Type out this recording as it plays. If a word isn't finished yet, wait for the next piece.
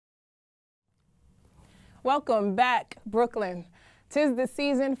Welcome back, Brooklyn. 'Tis the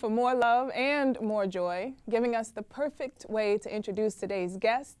season for more love and more joy, giving us the perfect way to introduce today's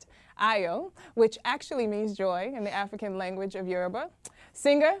guest, Ayo, which actually means joy in the African language of Yoruba.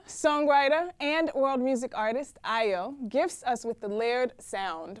 Singer, songwriter, and world music artist Ayo gifts us with the layered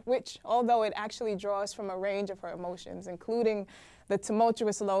sound, which, although it actually draws from a range of her emotions, including the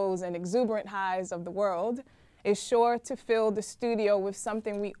tumultuous lows and exuberant highs of the world, is sure to fill the studio with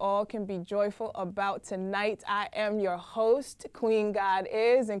something we all can be joyful about tonight. I am your host, Queen God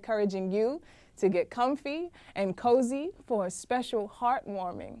Is, encouraging you to get comfy and cozy for a special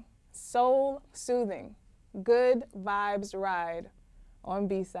heartwarming, soul-soothing, good vibes ride on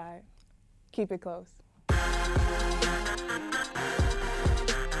B-side. Keep it close.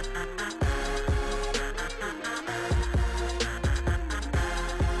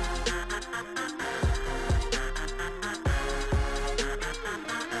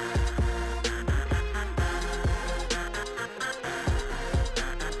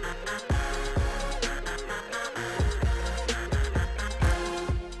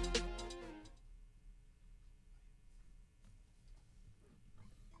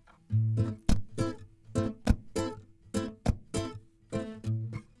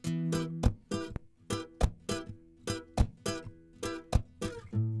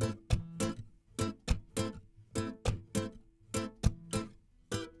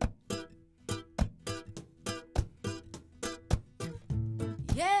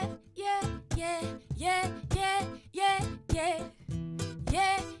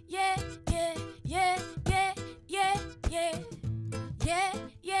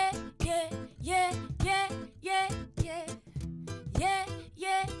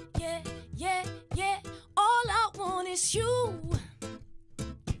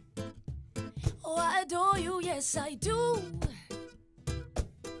 Yes, I do.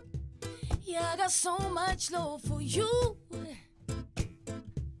 Yeah, I got so much love for you.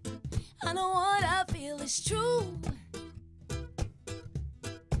 I know what I feel is true.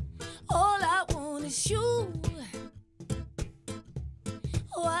 All I want is you.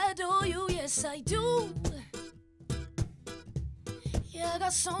 Oh, I adore you, yes, I do. Yeah, I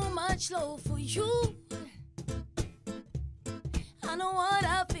got so much love for you. I know what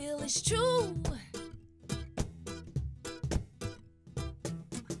I feel is true.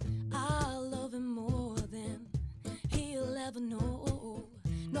 Know.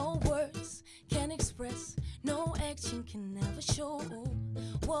 No words can express, no action can never show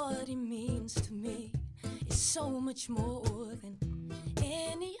what it means to me. It's so much more than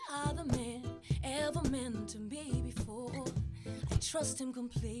any other man ever meant to me before. I trust him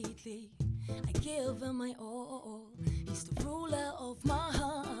completely, I give him my all. He's the ruler of my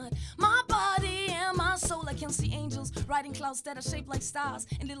heart, my body and my soul. I can see angels riding clouds that are shaped like stars,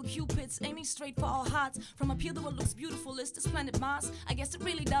 and little cupids aiming straight for our hearts. From up here the world looks beautiful, it's this planet Mars. I guess it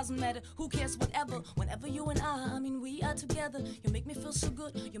really doesn't matter, who cares, whatever. Whenever you and I mean we are together. You make me feel so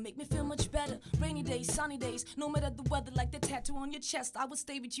good, you make me feel much better. Rainy days, sunny days, no matter the weather. Like the tattoo on your chest, I would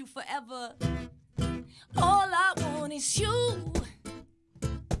stay with you forever. All I want is you.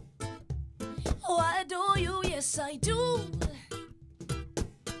 Oh, I adore you, yes I do.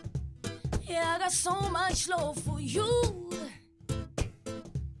 Yeah, I got so much love for you.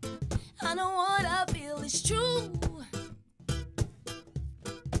 I know what I feel is true.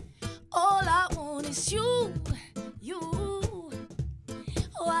 All I want is you, you.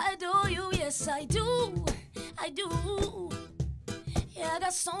 Oh, I adore you, yes I do, I do. Yeah, I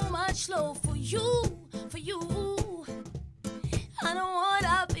got so much love for you, for you. I know what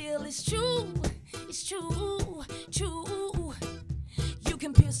I feel is true, it's true, true. You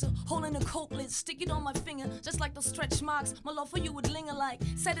can pierce a hole in a coat lid, stick it on my finger, just like those stretch marks. My love for you would linger like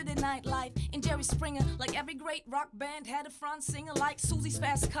Saturday Night Live in Jerry Springer. Like every great rock band had a front singer, like Susie's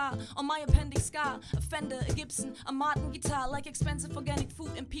fast car on my appendix scar. A Fender, a Gibson, a Martin guitar, like expensive organic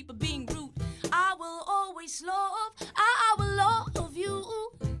food and people being rude. I will always love, I will love you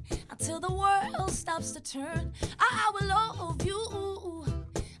until the world stops to turn. I will love you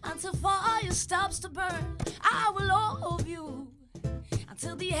until fire stops to burn. I will love you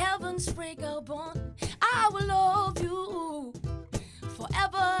until the heavens break our bond. I will love you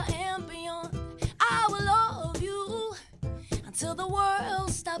forever and beyond. I will love you until the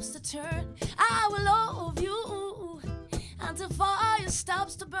world stops to turn. I will love you until fire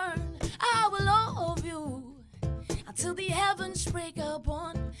stops to burn. I will love you until the heavens break our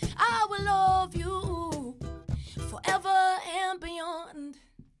bond. I will love you forever and beyond.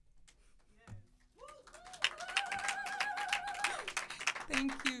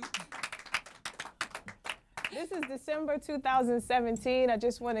 Thank you. This is December 2017. I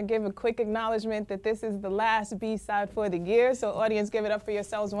just want to give a quick acknowledgement that this is the last B-side for the year. So audience, give it up for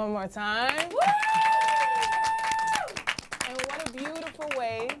yourselves one more time. Woo! And what a beautiful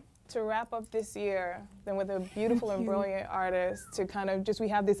way to wrap up this year than with a beautiful and brilliant artist to kind of just, we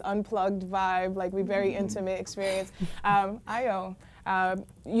have this unplugged vibe, like we very intimate experience. Ayo,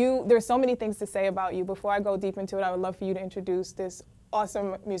 there's so many things to say about you. Before I go deep into it, I would love for you to introduce this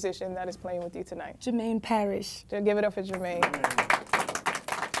awesome musician that is playing with you tonight. Jermaine Parrish. So give it up for Jermaine.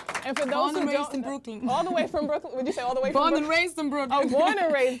 And for those born who and raised don't, in Brooklyn. All the way from Brooklyn. Would you say all the way from Brooklyn? Brooklyn? Born and raised in Brooklyn. Oh, born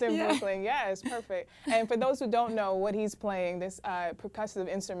and raised in Brooklyn. Yes, perfect. And for those who don't know what he's playing, this percussive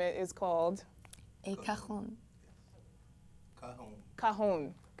instrument is called? A cajon.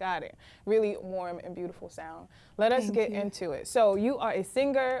 Cajon. Got it. Really warm and beautiful sound. Let us get into it. So you are a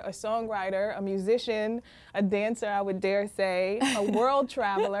singer, a songwriter, a musician, a dancer, I would dare say, a world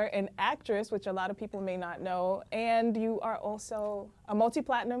traveler, an actress, which a lot of people may not know, and you are also a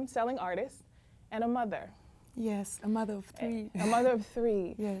multi-platinum selling artist and a mother. Yes, a mother of three. A mother of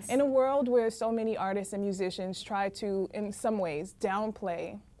three. Yes. In a world where so many artists and musicians try to, in some ways,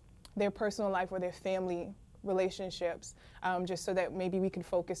 downplay their personal life or their family relationships, just so that maybe we can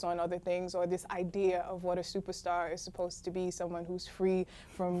focus on other things, or this idea of what a superstar is supposed to be, someone who's free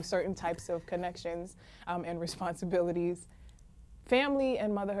from certain types of connections and responsibilities. Family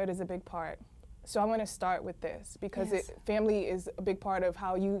and motherhood is a big part. So I want to start with this because family is a big part of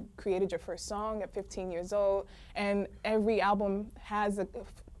how you created your first song at 15 years old, and every album has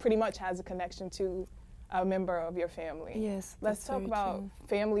pretty much has a connection to a member of your family. Yes. Let's talk about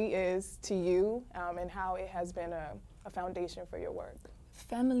family is to you and how it has been a foundation for your work.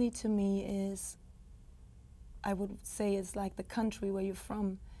 Family to me is, I would say, it's like the country where you're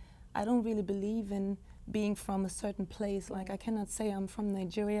from. I don't really believe in being from a certain place. Like I cannot say I'm from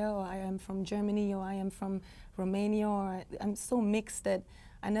Nigeria, or I am from Germany, or I am from Romania, or I'm so mixed that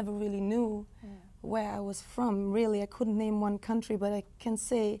I never really knew where I was from. Really, I couldn't name one country, but I can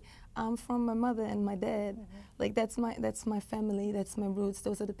say I'm from my mother and my dad. Like that's my family, that's my roots.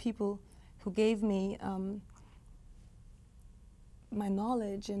 Those are the people who gave me my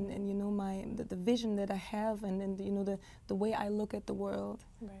knowledge and you know the vision that I have and you know the way I look at the world.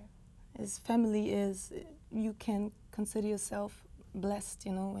 Right. Is family is, you can consider yourself blessed,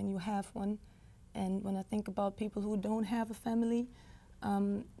 you know, when you have one. And when I think about people who don't have a family,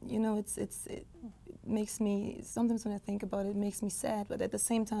 you know, it makes me, sometimes when I think about it, it makes me sad, but at the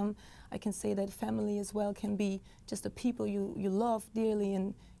same time, I can say that family as well can be just the people you love dearly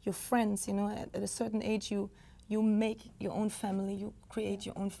and your friends, you know. At a certain age, you make your own family, you create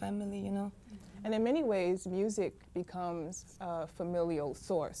your own family, you know. And in many ways, music becomes a familial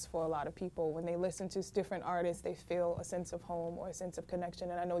source for a lot of people. When they listen to different artists, they feel a sense of home or a sense of connection.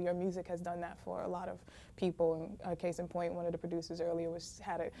 And I know your music has done that for a lot of people. And case in point, one of the producers earlier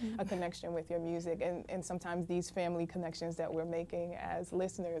had a connection with your music. And sometimes these family connections that we're making as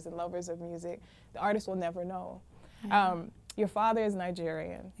listeners and lovers of music, the artist will never know. Your father is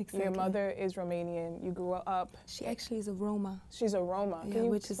Nigerian. Exactly. Your mother is Romanian. You grew up. She actually is a Roma. She's a Roma. Yeah, Can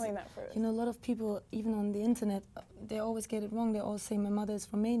you which explain is, that first? You know, a lot of people, even on the internet, they always get it wrong. They always say my mother is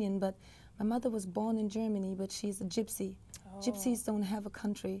Romanian, but my mother was born in Germany, but she's a gypsy. Oh. Gypsies don't have a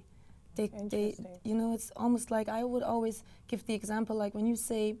country. They, you know, it's almost like I would always give the example, like when you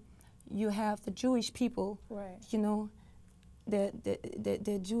say you have the Jewish people, right. You know,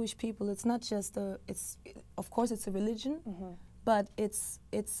 the Jewish people. It's not just of course it's a religion, but it's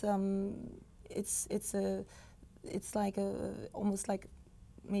like almost like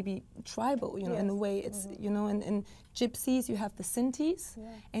maybe tribal, you know, in a way. It's you know, and gypsies, you have the Sintis,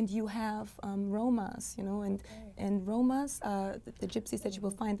 and you have Romas, you know, and Romas are the gypsies that you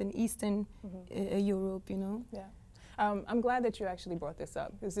will find in Eastern Europe, you know. Yeah. I'm glad that you actually brought this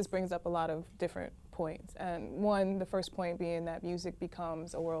up, because this brings up a lot of different points. And one, the first point being that music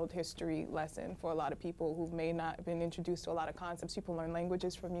becomes a world history lesson for a lot of people who may not have been introduced to a lot of concepts. People learn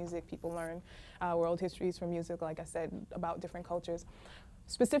languages from music, people learn world histories from music, like I said, about different cultures.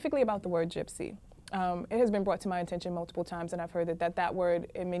 Specifically about the word gypsy. It has been brought to my attention multiple times, and I've heard that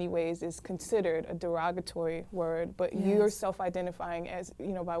word in many ways is considered a derogatory word, but you're self-identifying as,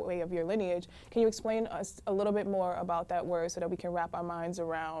 you know, by way of your lineage. Can you explain us a little bit more about that word so that we can wrap our minds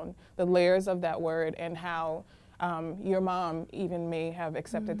around the layers of that word and how your mom even may have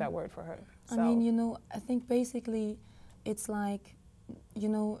accepted that word for her? I mean, you know, I think basically it's like, you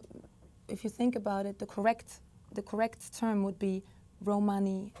know, if you think about it, the correct term would be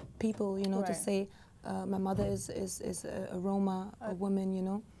Romani people, you know, to say my mother is a Roma, a woman, you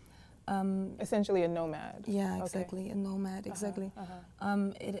know. Essentially a nomad. Yeah, exactly, a nomad, exactly.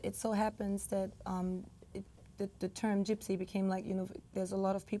 It so happens that the term gypsy became like, you know, there's a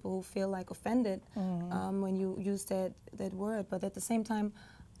lot of people who feel like offended when you use that word. But at the same time,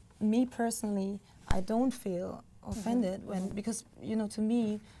 me personally, I don't feel offended because, you know, to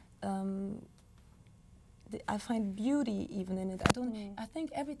me, I find beauty even in it. I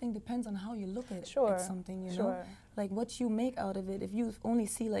think everything depends on how you look at something, you know? Like what you make out of it. If you only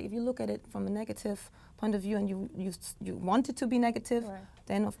see, like, if you look at it from a negative point of view and you want it to be negative,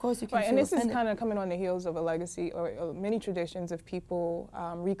 then of course you can feel and this offended. is kind of coming on the heels of a legacy or many traditions of people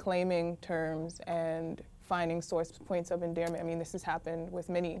reclaiming terms and finding source points of endearment. I mean, this has happened with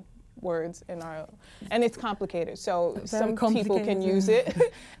many words in our, and it's complicated. So some people can use it,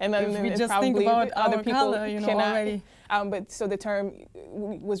 and then we just probably think about other our people color, you know, cannot. already. But so the term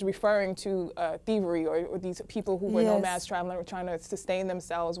was referring to thievery or these people who were nomads traveling, trying to sustain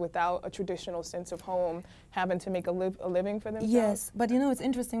themselves without a traditional sense of home, having to make a living for themselves. Yes, but you know, it's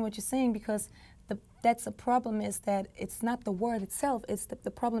interesting what you're saying, because that's a problem, is that it's not the word itself. It's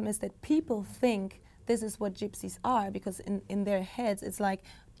the problem is that people think this is what gypsies are, because in their heads it's like,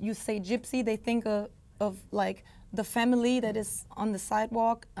 you say gypsy, they think of like the family that is on the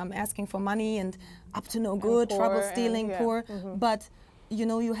sidewalk asking for money and up to no good, trouble stealing, poor. But you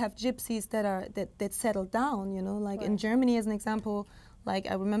know, you have gypsies that settle down, you know, like in Germany as an example. Like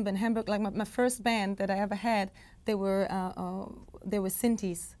I remember in Hamburg, like my first band that I ever had, they were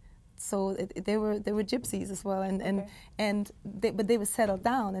Sintis. So they were gypsies as well, but they were settled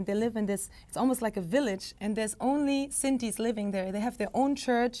down, and they live in this. It's almost like a village, and there's only Sintis living there. They have their own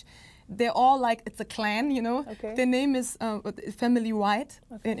church. They're all like, it's a clan, you know. Their name is Family White.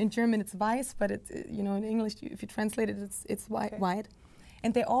 In German it's Weiß, but it's, you know, in English if you translate it, it's White.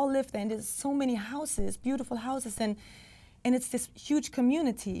 And they all live there, and there's so many houses, beautiful houses, and it's this huge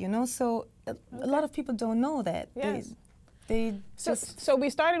community, you know. So a lot of people don't know that. So we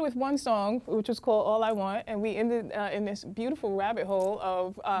started with one song, which was called All I Want, and we ended in this beautiful rabbit hole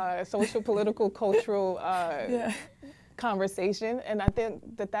of social, political, cultural conversation. And I think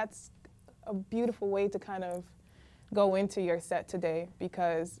that's a beautiful way to kind of go into your set today,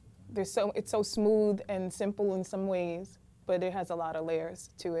 because it's so smooth and simple in some ways, but it has a lot of layers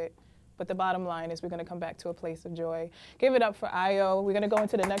to it. But the bottom line is we're going to come back to a place of joy. Give it up for Ayo. We're going to go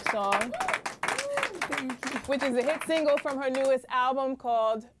into the next song, which is a hit single from her newest album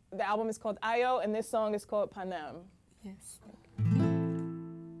the album is called Ayo, and this song is called Panem. Yes.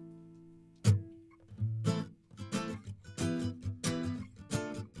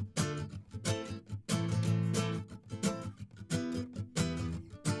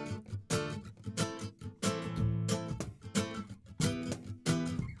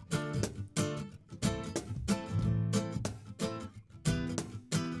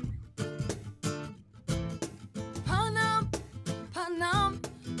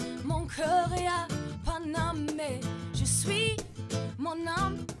 Mon cœur est à Paname, mais je suis mon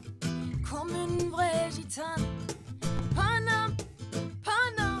âme comme une vraie gitane. Paname,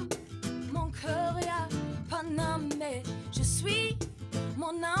 Paname, mon cœur est à Paname, mais je suis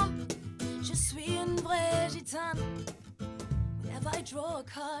mon âme, je suis une vraie gitane. Whenever I draw a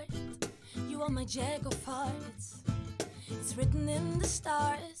card, you are my jack of hearts. It's written in the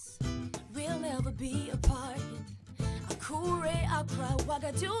stars, we'll never be apart. Kure, Accra,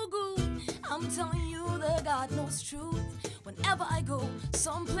 Ouagadougou. I'm telling you the God knows truth. Whenever I go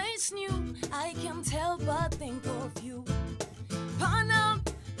someplace new, I can't help but think of you. Paname,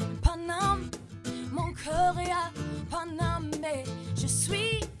 Paname, mon cœur est à Paname, mais je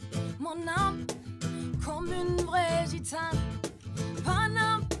suis mon âme comme une vraie gitane.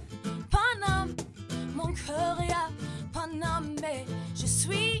 Paname, Paname, mon cœur est à Paname, mais je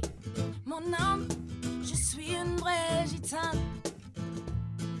suis mon âme. Je suis une vraie gitane.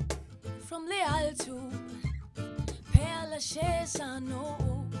 From Leal to Père Lachaise, I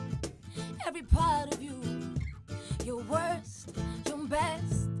know every part of you, your worst, your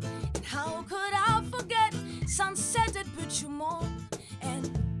best. And how could I forget sunset at Buchumont and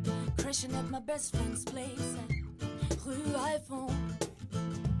crashing at my best friend's place at Rue Iphone.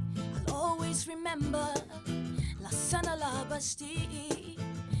 I'll always remember La Seine à la Bastille,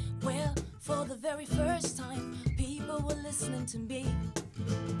 where for the very first time people were listening to me.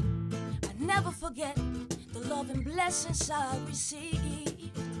 I never forget the love and blessings I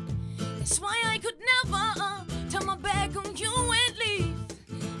received. That's why I could never turn my back on you and leave.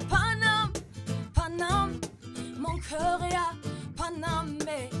 Paname, Paname, mon cœur est à Paname,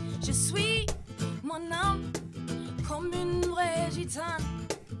 mais je suis mon âme comme une vraie gitane.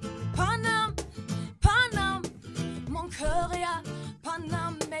 Paname, Paname, mon cœur est à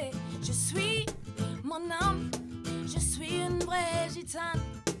Paname, mais je suis mon âme, je suis une vraie gitane.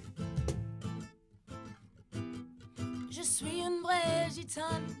 je suis une vraie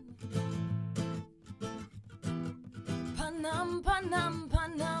gitane. Paname, Paname,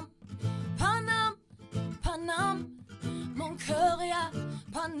 Paname, Paname, Paname, mon cœur est à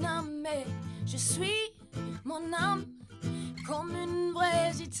Paname, mais je suis mon âme comme une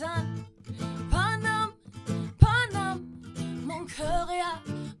vraie gitane. Paname, Paname, mon cœur est à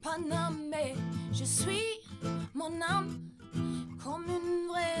Paname, mais je suis mon âme comme une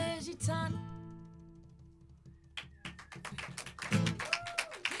vraie gitane.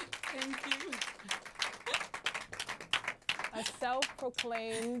 Thank you. A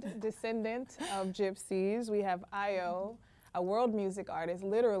self-proclaimed descendant of gypsies, we have Ayo, a world music artist,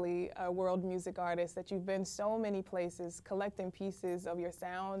 literally a world music artist, that you've been so many places collecting pieces of your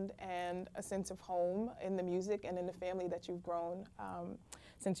sound and a sense of home in the music and in the family that you've grown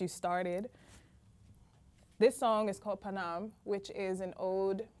since you started. This song is called Paname, which is an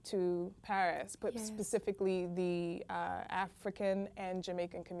ode to Paris, but specifically the African and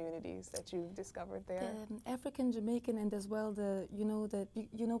Jamaican communities that you've discovered there. African, Jamaican, and as well the,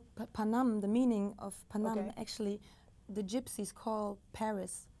 Paname, the meaning of Paname, actually, the gypsies call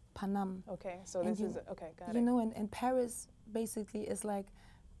Paris Paname. Okay, so this is, okay, got it. And Paris basically is like,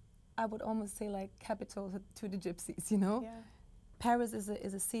 I would almost say like capital to the gypsies, Yeah. Paris is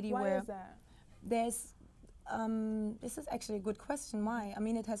a city where... Why is that? There's... this is actually a good question. Why? I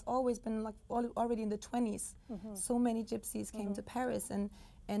mean, it has always been like already in the 20s. So many gypsies came to Paris, and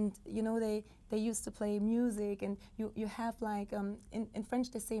they used to play music, and you have like in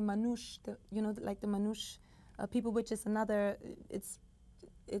French they say manouche, like the manouche people, which is another it's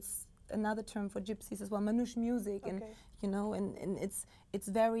another term for gypsies as well. Manouche music, and and it's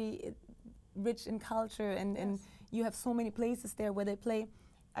very rich in culture, and you have so many places there where they play.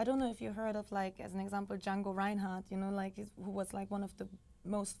 I don't know if you heard of, like, as an example, Django Reinhardt, who was like one of the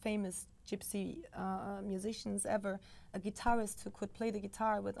most famous gypsy musicians ever, a guitarist who could play the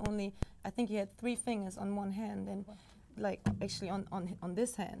guitar with only, I think he had 3 fingers on one hand, and like actually on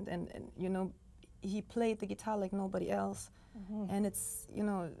this hand, and he played the guitar like nobody else. And it's,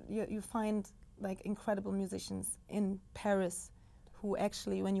 you find like incredible musicians in Paris who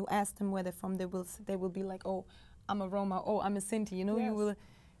actually, when you ask them where they're from, they will be like, oh, I'm a Roma, oh, I'm a Sinti, you will.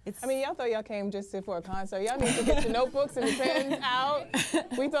 I mean, y'all thought y'all came just for a concert. Y'all need to get your notebooks and the pens out.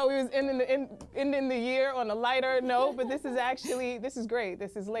 We thought we was ending the year on a lighter note, but this is great.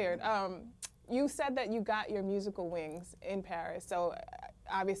 This is layered. You said that you got your musical wings in Paris, so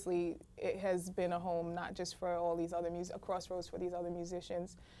obviously it has been a home not just for all these other a crossroads for these other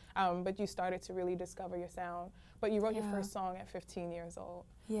musicians, but you started to really discover your sound. But you wrote your first song at 15 years old.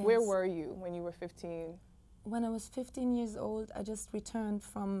 Yes. Where were you when you were 15? When I was 15 years old, I just returned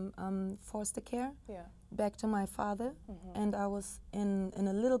from foster care back to my father, and I was in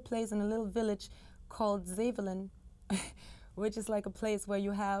a little place, in a little village called Zevelin, which is like a place where you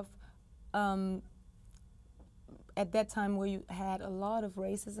have, at that time where you had a lot of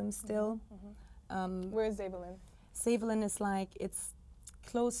racism still. Where is Zevelin? Zevelin is like, it's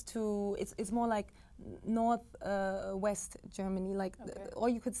close to, it's more like north-west Germany, like, or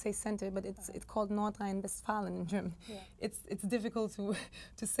you could say center, but it's called Nordrhein-Westfalen in German. It's difficult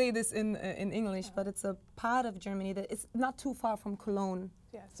to say this in English, but it's a part of Germany that is not too far from Cologne.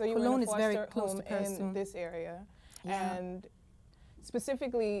 So you Cologne were in a is foster very close home to Paris in this area, and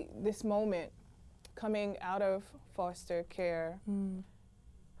specifically this moment coming out of foster care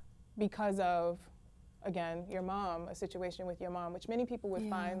because of, again, your mom, a situation with your mom, which many people would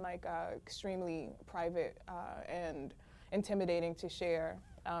find like extremely private and intimidating to share.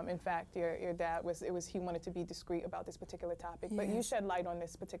 In fact, your dad he wanted to be discreet about this particular topic, but you shed light on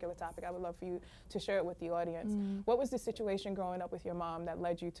this particular topic. I would love for you to share it with the audience. What was the situation growing up with your mom that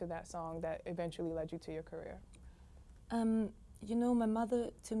led you to that song that eventually led you to your career? My mother,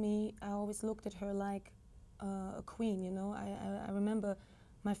 to me, I always looked at her like a queen, I remember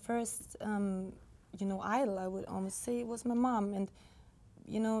my first idol, I would almost say, was my mom. And,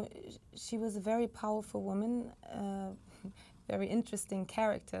 she was a very powerful woman, very interesting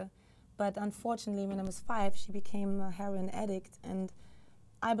character. But unfortunately, when I was 5, she became a heroin addict. And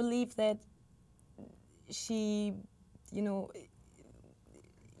I believe that she,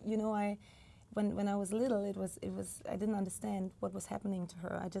 when I was little, it was I didn't understand what was happening to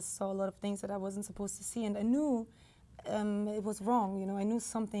her. I just saw a lot of things that I wasn't supposed to see, and I knew it was wrong. I knew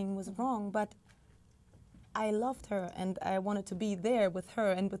something was wrong, but I loved her, and I wanted to be there with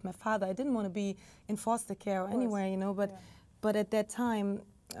her and with my father. I didn't want to be in foster care or anywhere, but at that time,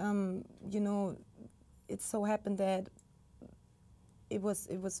 it so happened that it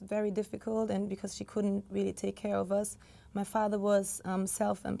was very difficult, and because she couldn't really take care of us, My father was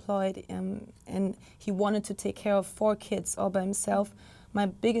self-employed, and he wanted to take care of 4 kids all by himself. My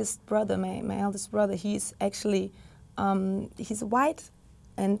biggest brother, my eldest brother, he's actually, he's white,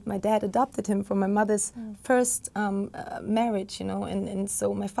 and my dad adopted him from my mother's first marriage, you know, and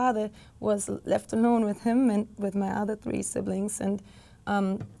so my father was left alone with him and with my other 3 siblings, and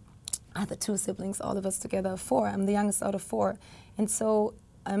other 2 siblings, all of us together are 4. I'm the youngest out of 4. And so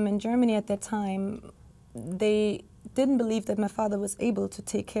in Germany at that time, they didn't believe that my father was able to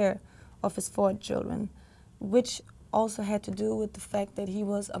take care of his 4 children, which also had to do with the fact that he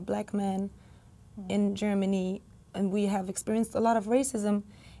was a black man in Germany, and we have experienced a lot of racism.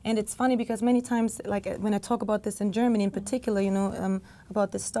 And it's funny because many times, like when I talk about this in Germany in particular, you know,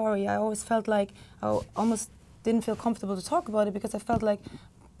 about this story, I always felt like I almost didn't feel comfortable to talk about it, because I felt like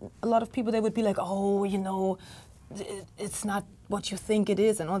a lot of people, they would be like, oh, you know, it's not what you think it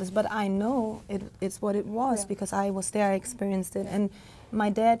is and all this, but I know it's what it was, because I was there, I experienced it. And my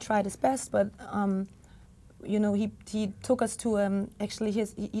dad tried his best, but you know, he took us to actually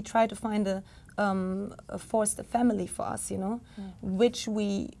he tried to find a foster family for us, you know, which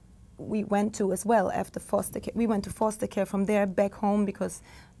we went to as well after foster care. We went to foster care from there back home, because,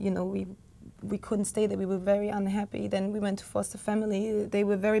 you know, we couldn't stay there. We were very unhappy. Then we went to foster family. They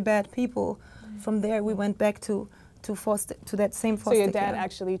were very bad people. From there, we went back to that same foster care. So your dad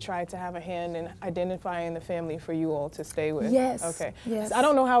actually tried to have a hand in identifying the family for you all to stay with? Yes. Okay. Yes. So I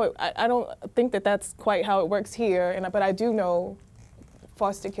don't know how I don't think that that's quite how it works here, but I do know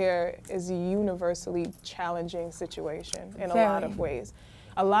foster care is a universally challenging situation in a lot of ways.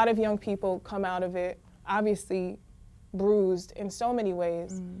 A lot of young people come out of it obviously bruised in so many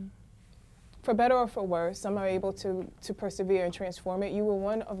ways. For better or for worse, some are able to persevere and transform it. You were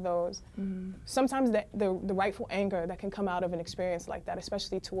one of those. Sometimes the rightful anger that can come out of an experience like that,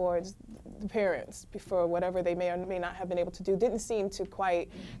 especially towards the parents, for whatever they may or may not have been able to do, didn't seem to quite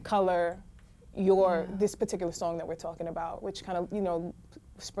color this particular song that we're talking about, which kind of, you know,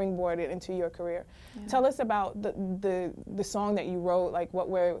 springboarded into your career. Tell us about the song that you wrote. Like, what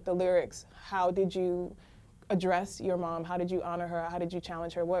were the lyrics? How did you address your mom? How did you honor her? How did you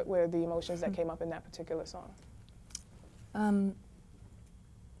challenge her? What were the emotions that came up in that particular song?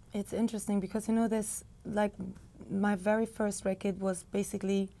 It's interesting because, you know, this, like, my very first record was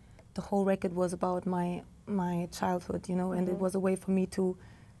basically, the whole record was about my childhood, you know, and it was a way for me to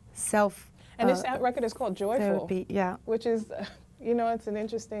And this record is called Joyful. Therapy, yeah. Which is, you know, it's an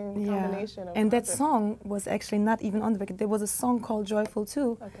interesting combination of And that song was actually not even on the record. There was a song called Joyful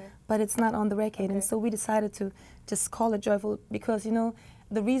too, but it's not on the record. And so we decided to just call it Joyful because, you know,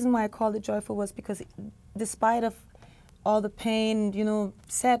 the reason why I called it Joyful was because despite of all the pain, you know,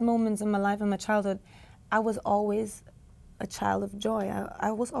 sad moments in my life and my childhood, I was always a child of joy.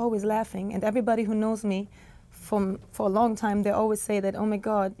 I was always laughing. And everybody who knows me for a long time, they always say that, oh my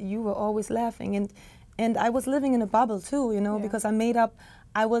God, you were always laughing. And I was living in a bubble too, you know, because I made up,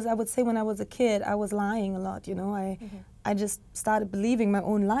 I would say when I was a kid, I was lying a lot, you know. I just started believing my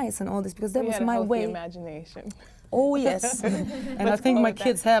own lies and all this because that was my way. Imagination. Oh yes, and I think my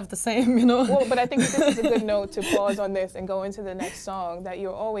kids have the same, you know. Well, but I think this is a good note to pause on this and go into the next song, that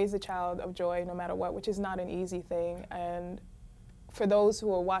you're always a child of joy no matter what, which is not an easy thing. And for those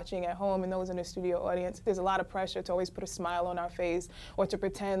who are watching at home and those in the studio audience, there's a lot of pressure to always put a smile on our face or to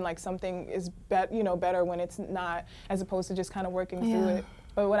pretend like something is better when it's not, as opposed to just kind of working through it.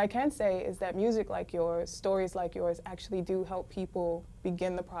 But what I can say is that music like yours, stories like yours, actually do help people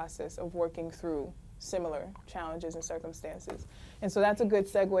begin the process of working through similar challenges and circumstances. And so that's a good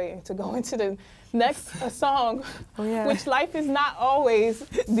segue to go into the next song, which life is not always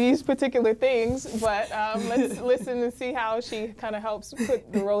these particular things, but let's listen and see how she kind of helps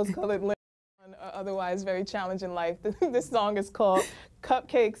put the rose-colored lip on an otherwise very challenging life. This song is called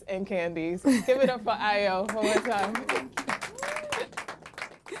Cupcakes and Candies. Give it up for Ayo one more time.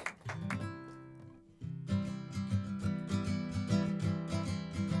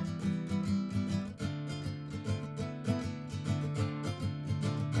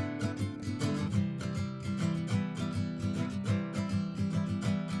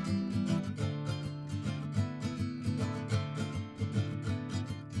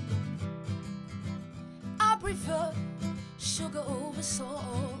 Prefer sugar over salt,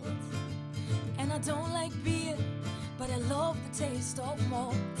 and I don't like beer, but I love the taste of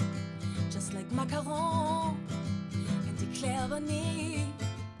malt, just like macaron and the Claire vanille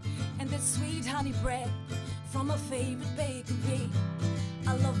and that sweet honey bread from my favorite bakery.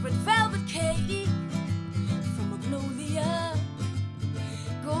 I love red velvet cake from Magnolia,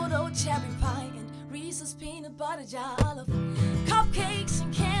 good old cherry pie and Reese's peanut butter jollof, cupcakes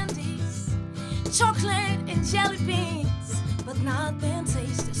and candies, chocolate and jelly beans, but nothing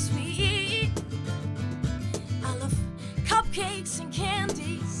tastes as sweet. I love cupcakes and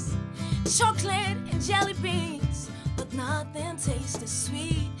candies, chocolate and jelly beans, but nothing tastes as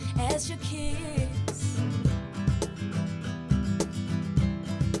sweet as your kiss.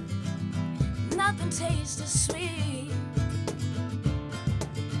 Nothing tastes as sweet.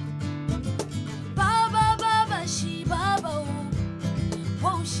 Ba ba ba ba she ba ba,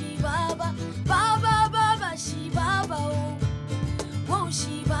 whoa she ba ba, ba ba ba ba she ba ba, whoa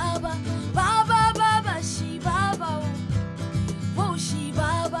she ba ba, ba ba ba ba she ba ba, whoa she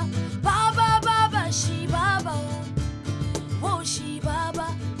ba ba, ba ba ba ba she ba ba, whoa she ba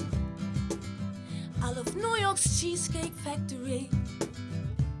ba. I love New York's Cheesecake Factory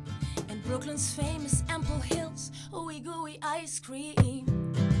and Brooklyn's famous Ample Hills ooey gooey ice cream.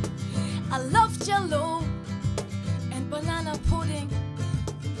 I love Jell-O and banana pudding,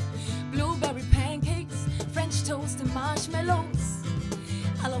 blueberry pancakes, French toast and marshmallows.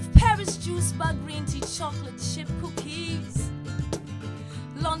 I love Paris juice bar green tea, chocolate chip cookies,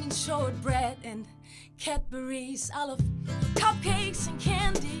 London shortbread and Cadbury's. I love cupcakes and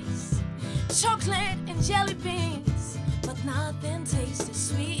candies, chocolate and jelly beans, but nothing tastes as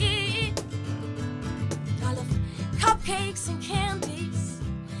sweet. I love cupcakes and candies,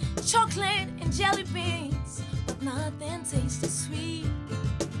 chocolate and jelly beans, but nothing tastes as sweet.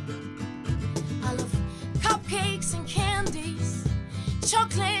 I love cupcakes and candies,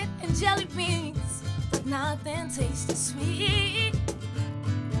 chocolate and jelly beans, but nothing tastes as sweet.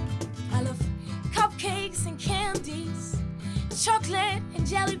 I love cupcakes and candies, chocolate and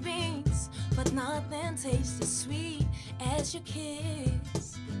jelly beans, but nothing tastes as sweet as your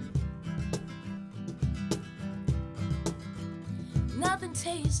kiss. Nothing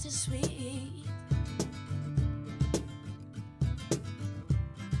tastes as sweet.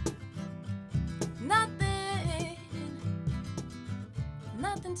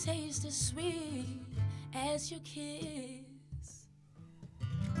 Nothing tastes as sweet as your kiss.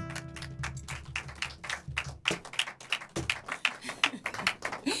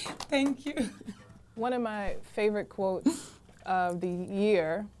 Thank you. One of my favorite quotes of the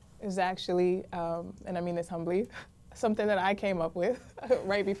year is actually, and I mean this humbly, something that I came up with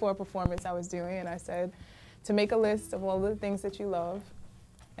right before a performance I was doing, and I said, to make a list of all the things that you love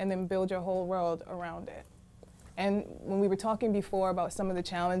and then build your whole world around it. And when we were talking before about some of the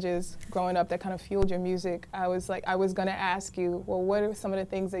challenges growing up that kind of fueled your music, I was gonna ask you, well, what are some of the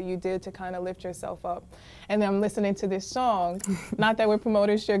things that you did to kind of lift yourself up? And then I'm listening to this song, not that we're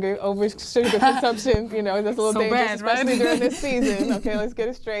promoting sugar consumption, you know, that's a little so dangerous, bad, especially right? during this season, okay, let's get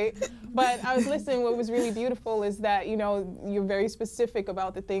it straight. But I was listening, what was really beautiful is that, you know, you're very specific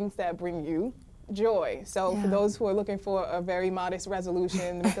about the things that bring you joy. So for those who are looking for a very modest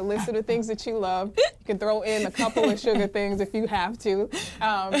resolution, make a list of the things that you love. You can throw in a couple of sugar things if you have to,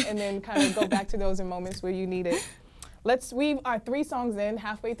 and then kind of go back to those in moments where you need it. We are 3 songs in,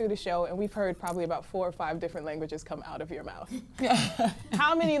 halfway through the show, and we've heard probably about 4 or 5 different languages come out of your mouth.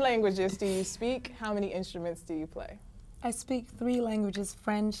 How many languages do you speak? How many instruments do you play? I speak 3 languages,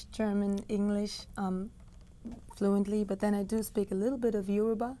 French, German, English, fluently, but then I do speak a little bit of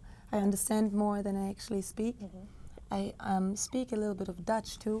Yoruba. I understand more than I actually speak. I speak a little bit of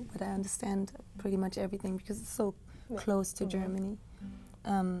Dutch too, but I understand pretty much everything because it's so close to Germany.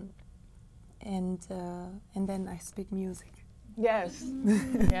 And then I speak music. Yes.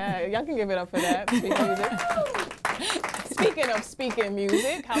 Yeah, y'all can give it up for that. Speak music. Speaking of speaking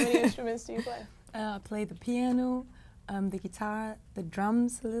music, how many instruments do you play? I play the piano, the guitar, the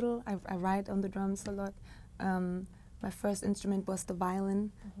drums a little. I write on the drums a lot. My first instrument was the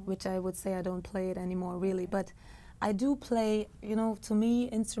violin, which I would say I don't play it anymore really, but I do play, you know, to me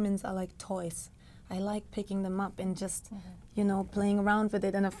instruments are like toys. I like picking them up and just, you know, playing around with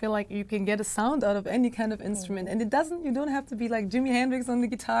it, and I feel like you can get a sound out of any kind of instrument, and you don't have to be like Jimi Hendrix on the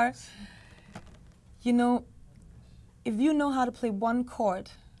guitar. You know, if you know how to play one chord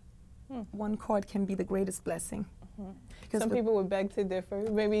can be the greatest blessing. Some people would beg to differ.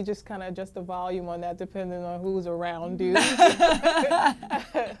 Maybe just kind of adjust the volume on that depending on who's around you.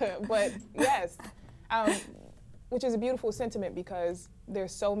 But yes, which is a beautiful sentiment because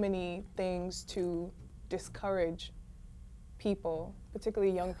there's so many things to discourage people,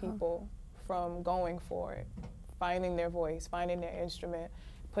 particularly young people, from going for it, finding their voice, finding their instrument,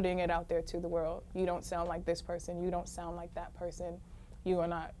 putting it out there to the world. You don't sound like this person, you don't sound like that person. You are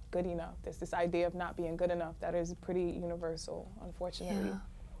not good enough. There's this idea of not being good enough that is pretty universal, unfortunately. Yeah.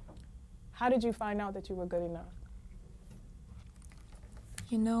 How did you find out that you were good enough?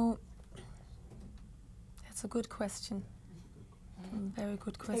 You know, that's a good question. Very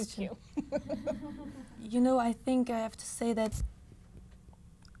good question. Thank you. You know, I think I have to say that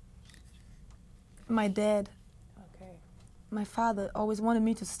my dad, my father always wanted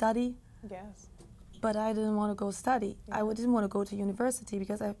me to study. Yes. But I didn't want to go study. I didn't want to go to university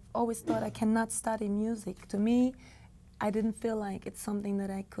because I always thought I cannot study music. To me, I didn't feel like it's something that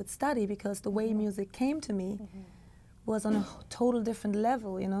I could study because the way music came to me was on a total different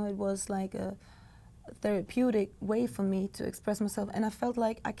level, you know. It was like a therapeutic way for me to express myself, and I felt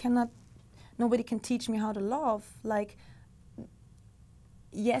like nobody can teach me how to love. Like,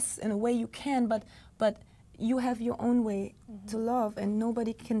 yes, in a way you can, but you have your own way to love, and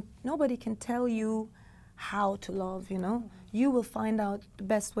nobody can tell you how to love, you know. You will find out the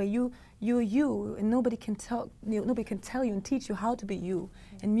best way. You're you, and nobody can tell you and teach you how to be you.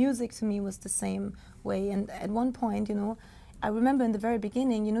 And music to me was the same way. And at one point, you know, I remember in the very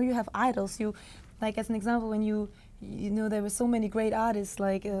beginning, you know, you have idols. You, like as an example, when you know, there were so many great artists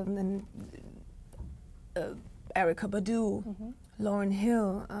like Erykah Badu, Lauryn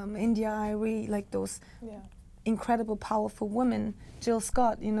Hill, India Arie, like those incredible, powerful women. Jill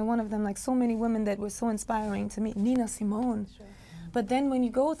Scott, you know, one of them, like so many women that were so inspiring to me. Nina Simone. Sure. But then when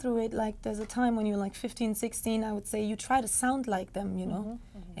you go through it, like there's a time when you're like 15, 16, I would say you try to sound like them, you know,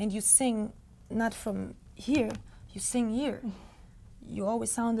 and you sing not from here, you sing here. You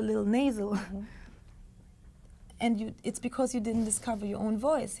always sound a little nasal. And it's because you didn't discover your own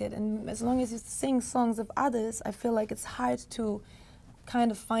voice yet. And as long as you sing songs of others, I feel like it's hard to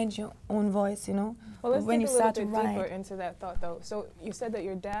kind of find your own voice, you know. Well, let's when dig you a start little to bit write. deeper into that thought, though. So you said that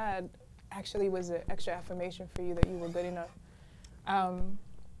your dad actually was an extra affirmation for you that you were good enough.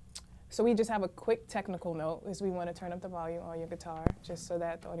 So we just have a quick technical note, is we want to turn up the volume on your guitar, just so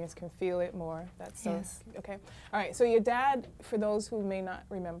that the audience can feel it more. That's so, yes. Okay. All right. So your dad, for those who may not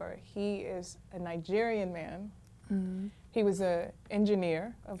remember, he is a Nigerian man. He was an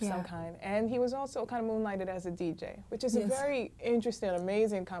engineer of some kind, and he was also kind of moonlighted as a DJ, which is a very interesting,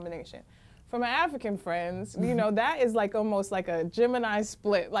 amazing combination. For my African friends, you know, that is like almost like a Gemini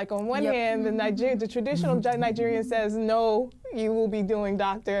split. Like on one hand, the traditional Nigerian says, no, you will be doing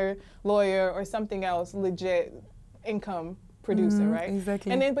doctor, lawyer, or something else, legit income producer, right?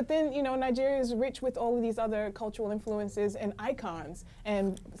 Exactly. And then, but then, you know, Nigeria is rich with all of these other cultural influences and icons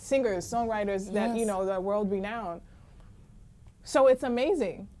and singers, songwriters that, you know, are world renowned. So it's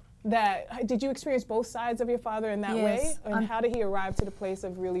amazing that, did you experience both sides of your father in that way? And how did he arrive to the place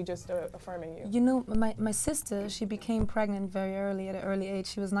of really just affirming you? You know, my sister, she became pregnant very early, at an early age.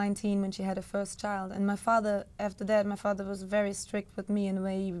 She was 19 when she had her first child. And my father, after that, my father was very strict with me in a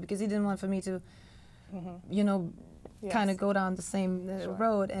way, because he didn't want for me to, you know, kind of go down the same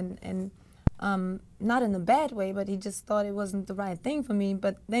road, and not in a bad way, but he just thought it wasn't the right thing for me.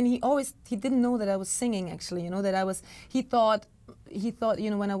 But then he didn't know that I was singing, actually, you know, that he thought, you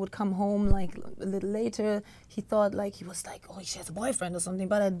know, when I would come home like a little later, he thought like, he was like, oh, she has a boyfriend or something,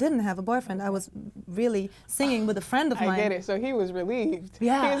 but I didn't have a boyfriend. I was really singing with a friend of mine. I get it, so he was relieved.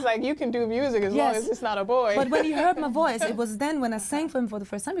 Yeah. He was like, you can do music as long as it's not a boy. But when he heard my voice, it was then when I sang for him for the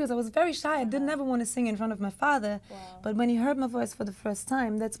first time, because I was very shy. I didn't ever want to sing in front of my father. But when he heard my voice for the first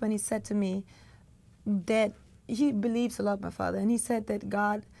time, that's when he said to me that he believes a lot, my father, and he said that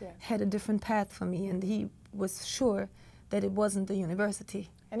God had a different path for me, and he was sure that it wasn't the university.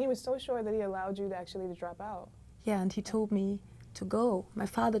 And he was so sure that he allowed you to actually drop out. Yeah, and he told me to go. My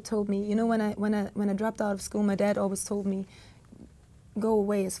father told me, you know, when I dropped out of school, my dad always told me, go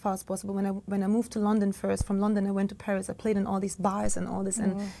away as far as possible. When I moved to London first, from London I went to Paris. I played in all these bars and all this,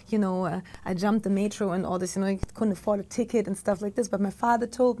 and you know, I jumped the metro and all this. You know, I couldn't afford a ticket and stuff like this. But my father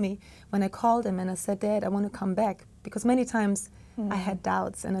told me when I called him and I said, Dad, I want to come back, because many times I had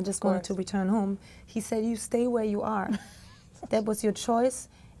doubts and I just wanted to return home. He said, you stay where you are. That was your choice,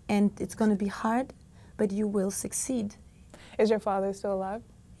 and it's going to be hard, but you will succeed. Is your father still alive?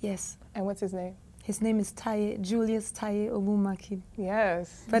 Yes. And what's his name? His name is Julius Taye Obumakid.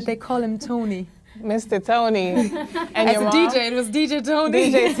 Yes. But they call him Tony. Mr. Tony. And As your a mom? DJ, it was DJ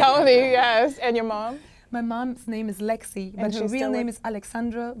Tony. DJ Tony, yes. And your mom? My mom's name is Lexi, but her real name is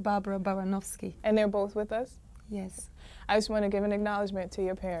Alexandra Barbara Baranovsky. And they're both with us? Yes. I just want to give an acknowledgement to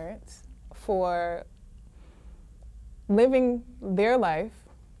your parents for living their life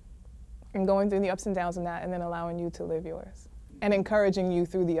and going through the ups and downs of that, and then allowing you to live yours and encouraging you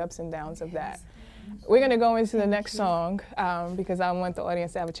through the ups and downs of that. We're going to go into the next song because I want the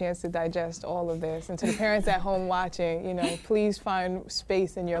audience to have a chance to digest all of this. And to the parents at home watching, you know, please find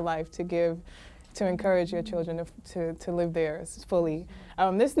space in your life to encourage your children to live theirs fully.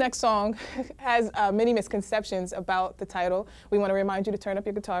 This next song has many misconceptions about the title. We want to remind you to turn up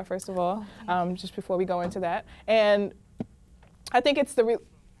your guitar, first of all, just before we go into that. And I think it's the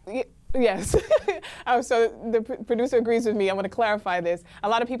yes. So the producer agrees with me. I want to clarify this. A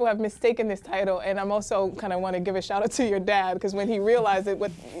lot of people have mistaken this title, and I'm also kind of want to give a shout out to your dad, because when he realized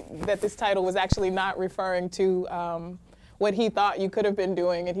that this title was actually not referring to what he thought you could have been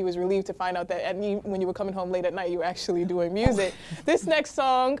doing, and he was relieved to find out that when you were coming home late at night, you were actually doing music. This next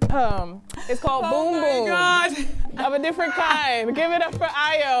song is called Boom Boom. God. Of a different kind. Give it up for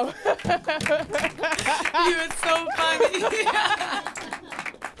Ayo. You're so funny.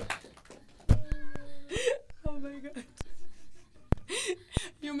 Oh my God.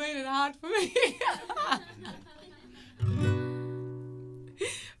 You made it hard for me.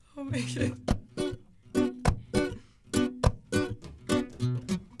 Oh my God.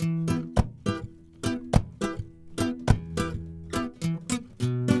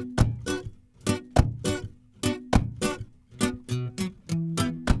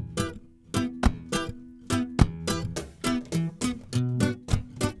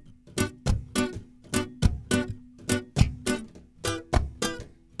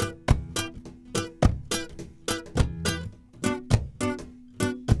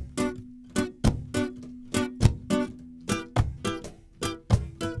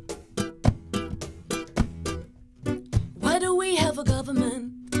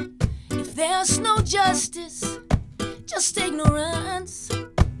 Government, if there's no justice, just ignorance. And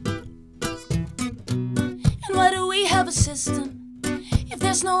why do we have a system if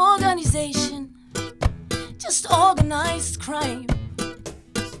there's no organization, just organized crime?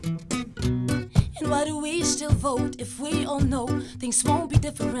 And why do we still vote if we all know things won't be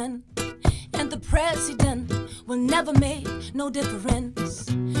different, and the president will never make no difference?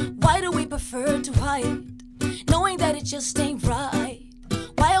 Why do we prefer to hide, knowing that it just ain't right?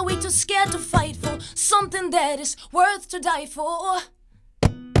 Why are we too scared to fight for something that is worth to die for?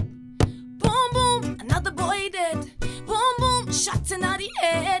 Boom, boom, another boy dead. Boom, boom, shot in the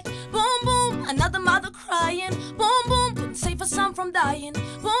head. Boom, boom, another mother crying. Boom, boom, couldn't save her son from dying.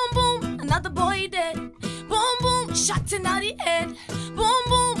 Boom, boom, another boy dead. Boom, boom, shot in the head. Boom,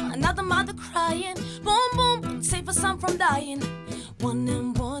 boom, another mother crying. Boom, boom, couldn't save her son from dying. 1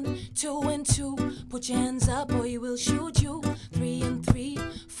 and 1, 2 and 2. Put your hands up or he will shoot you. 3 and 3,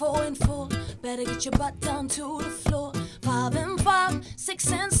 4 and 4. Better get your butt down to the floor. 5 and 5,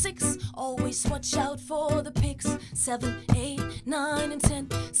 6 and 6. Always watch out for the pics. 7, 8, 9 and 10.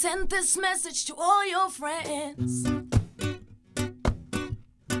 Send this message to all your friends.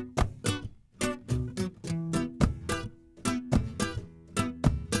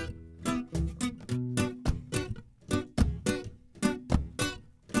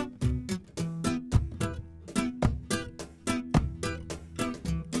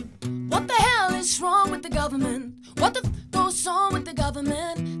 Wrong with the government? What the goes on with the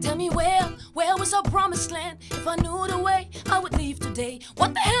government? Tell me where was our promised land? If I knew the way, I would leave today.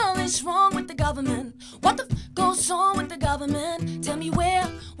 What the hell is wrong with the government? What the goes on with the government? Tell me where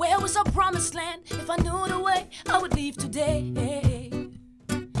was our promised land? If I knew the way, I would leave today.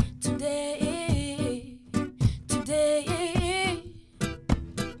 Today, today,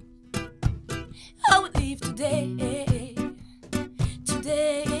 I would leave today.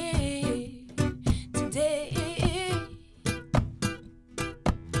 Today.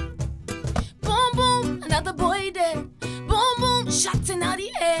 Boom, boom, another boy dead. Boom, boom, shot in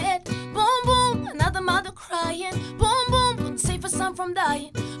the head. Boom, boom, another mother crying. Boom, boom, couldn't save her son from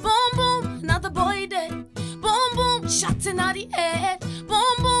dying. Boom, boom, another boy dead. Boom, boom, shot in the head.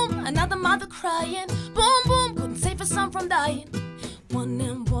 Boom, boom, another mother crying. Boom, boom, couldn't save her son from dying. 1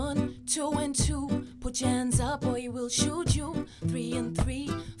 and 1, 2 and 2. Put your hands up or he will shoot you. 3 and 3,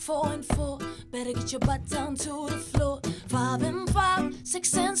 4 and 4. Better get your butt down to the floor. 5 and 5,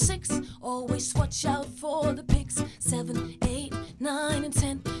 6 and 6. Always watch out for the pics. 7, 8, 9 and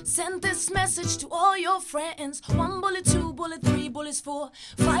 10. Send this message to all your friends. 1 bullet, 2 bullet, 3 bullets, 4,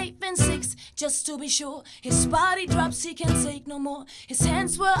 5 and 6. Just to be sure, his body drops, he can't take no more. His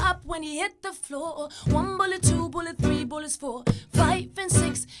hands were up when he hit the floor. 1 bullet, 2 bullet, 3 bullets, 4, 5 and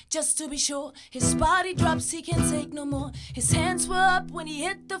 6. Just to be sure, his body drops, he can't take no more. His hands were up when he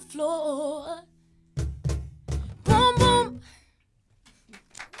hit the floor. Boom, boom.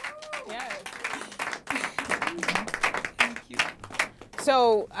 Yes. Thank you.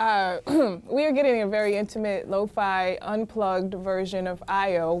 So we are getting a very intimate, lo-fi, unplugged version of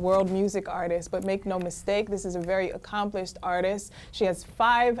Ayo, world music artist. But make no mistake, this is a very accomplished artist. She has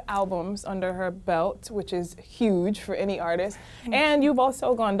 5 albums under her belt, which is huge for any artist. And you've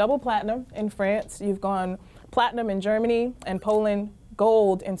also gone double platinum in France. You've gone platinum in Germany and Poland,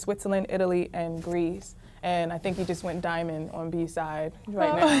 gold in Switzerland, Italy, and Greece. And I think you just went diamond on B-side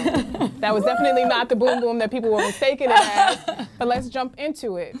right now. That was definitely not the boom boom that people were mistaken it as. But let's jump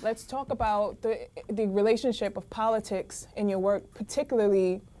into it. Let's talk about the relationship of politics in your work,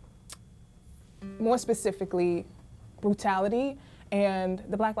 particularly, more specifically, brutality and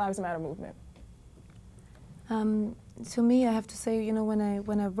the Black Lives Matter movement. To me, I have to say, you know, when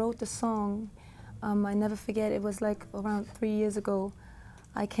I wrote the song, I never forget, it was like around 3 years ago.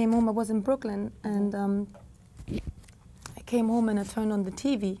 I came home, I was in Brooklyn, and I came home and I turned on the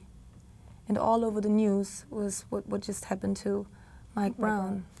TV, and all over the news was what just happened to Mike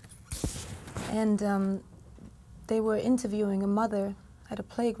Brown. And they were interviewing a mother at a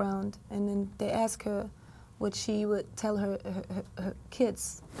playground, and then they asked her what she would tell her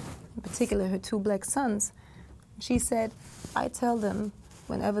kids, in particular her 2 black sons. She said, I tell them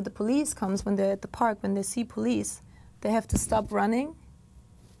whenever the police comes, when they're at the park, when they see police, they have to stop running.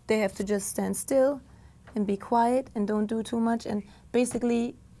 They have to just stand still and be quiet and don't do too much. And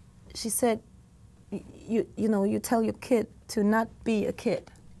basically, she said, you know, you tell your kid to not be a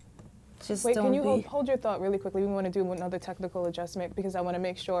kid. Just Wait, don't can you be. hold your thought really quickly? We want to do another technical adjustment because I want to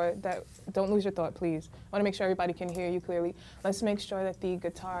make sure that, don't lose your thought, please. I want to make sure everybody can hear you clearly. Let's make sure that the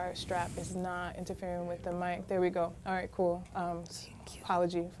guitar strap is not interfering with the mic. There we go. All right, cool.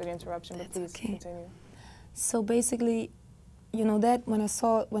 Apology for the interruption, but please continue. So basically, you know, that when I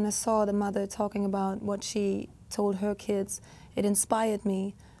saw the mother talking about what she told her kids, it inspired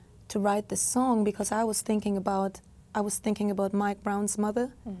me to write this song because I was thinking about Mike Brown's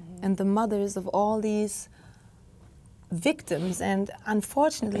mother and the mothers of all these victims, and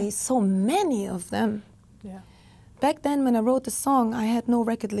unfortunately so many of them. Yeah. Back then when I wrote the song, I had no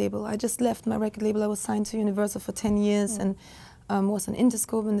record label. I just left my record label. I was signed to Universal for 10 years and was on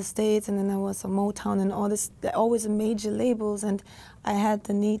Interscope in the States, and then I was on Motown and all this, always major labels, and I had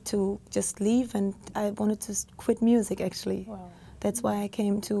the need to just leave, and I wanted to quit music actually. Wow. That's why I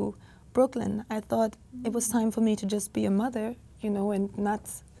came to Brooklyn. I thought it was time for me to just be a mother, you know, and not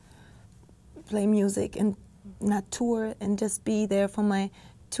play music and not tour and just be there for my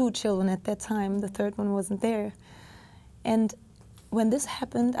 2 children at that time. The 3rd one wasn't there. And when this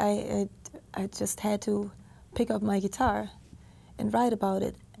happened, I just had to pick up my guitar and write about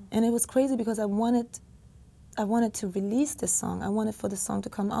it. And it was crazy because I wanted to release this song. I wanted for the song to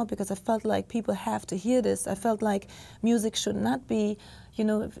come out because I felt like people have to hear this. I felt like music should not be, you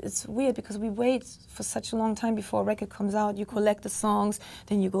know, it's weird because we wait for such a long time before a record comes out. You collect the songs,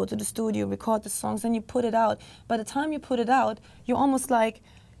 then you go to the studio, record the songs, then you put it out. By the time you put it out, you're almost like,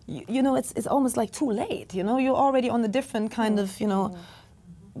 you know, it's almost like too late, you know? You're already on a different kind of, you know.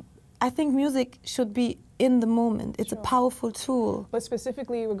 I think music should be in the moment. It's a powerful tool. But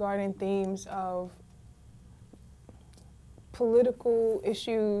specifically regarding themes of political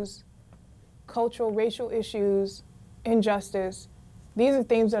issues, cultural, racial issues, injustice, these are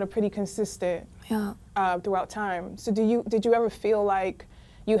themes that are pretty consistent throughout time. So did you ever feel like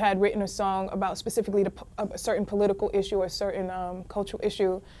you had written a song about specifically a certain political issue or a certain cultural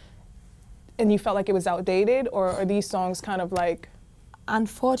issue and you felt like it was outdated, or are these songs kind of like...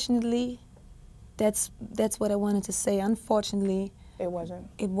 Unfortunately, that's what I wanted to say. Unfortunately, it wasn't.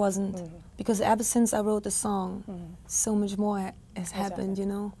 It wasn't. Because ever since I wrote the song, so much more has happened, you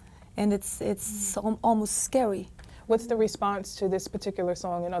know? And it's so, almost scary. What's the response to this particular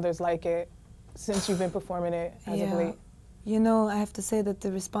song and others like it since you've been performing it as of late? You know, I have to say that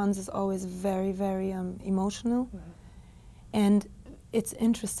the response is always very, very emotional. And it's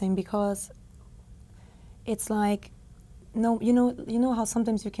interesting because it's like, no, you know how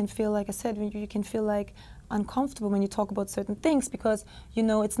sometimes you can feel, like I said, you can feel like uncomfortable when you talk about certain things because, you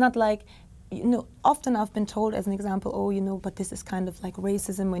know, it's not like, you know, often I've been told as an example, oh, you know, but this is kind of like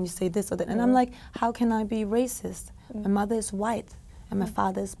racism when you say this or that. And I'm like, how can I be racist? My mother is white and my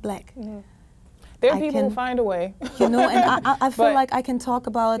father is black. There are people who find a way. You know, and I feel like I can talk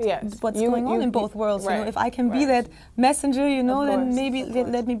about what's going on in both worlds. Right, you know, if I can be that messenger, you know, then maybe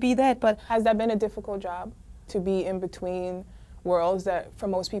let me be that. But has that been a difficult job to be in between worlds that for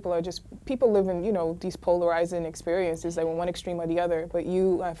most people are just, people live in, you know, these polarizing experiences, like one extreme or the other, but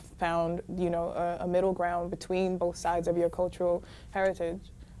you have found, you know, a middle ground between both sides of your cultural heritage?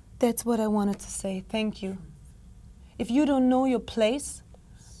 That's what I wanted to say. Thank you. If you don't know your place,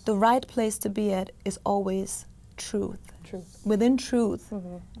 the right place to be at is always truth. Within truth,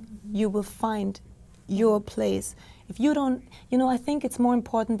 you will find your place. If you don't, you know, I think it's more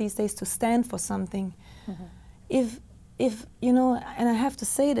important these days to stand for something. If you know, and I have to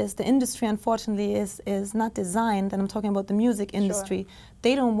say this, the industry unfortunately is not designed, and I'm talking about the music industry,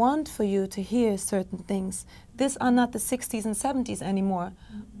 they don't want for you to hear certain things. These are not the 60s and 70s anymore.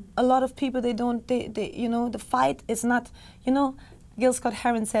 a lot of people, you know, the fight is not, you know, Gil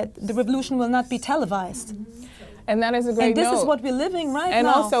Scott-Heron said, the revolution will not be televised. And that is a great And this note. is what we're living right now. And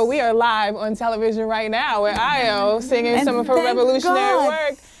also, we are live on television right now with Ayo singing And some of her thank revolutionary God.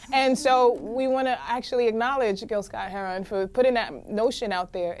 work. And so we want to actually acknowledge Gil Scott-Heron for putting that notion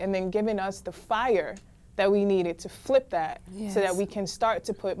out there and then giving us the fire that we needed to flip that so that Yes. we can start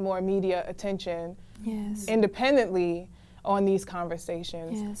to put more media attention Yes. independently on these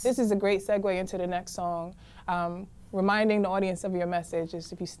conversations. Yes. This is a great segue into the next song. Reminding the audience of your message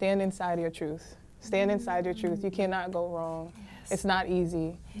is if you stand inside your truth, stand inside your truth. You cannot go wrong. Yes. It's not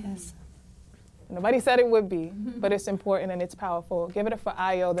easy. Yes. Nobody said it would be, but it's important and it's powerful. Give it up for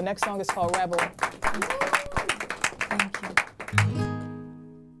Ayo. The next song is called Rebel. Thank you.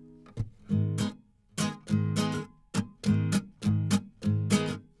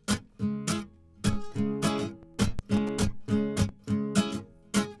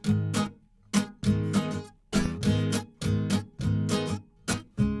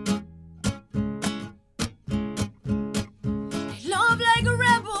 Love like a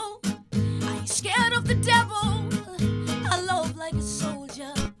rebel, I ain't scared of the devil. I love like a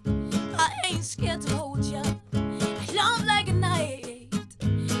soldier, I ain't scared to hold ya. I love like a knight,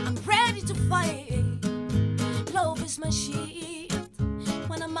 I'm ready to fight. Love is my shield,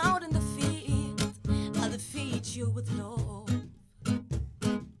 when I'm out in the field, I'll defeat you with love.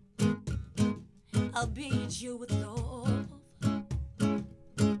 I'll beat you with love,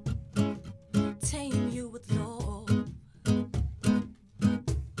 tame you with love,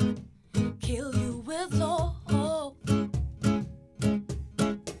 kill you with love.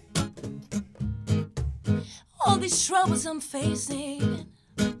 All these troubles I'm facing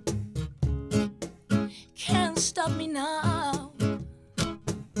can't stop me now.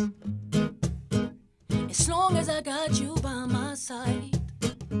 As long as I got you by my side,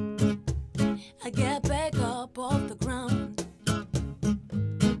 I get back up off the ground.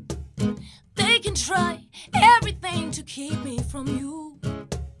 They can try everything to keep me from you,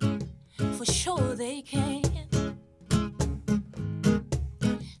 for sure they can.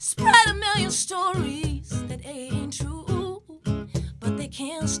 Spread a million stories that ain't true, but they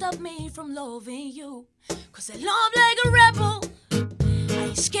can't stop me from loving you. 'Cause I love like a rebel, I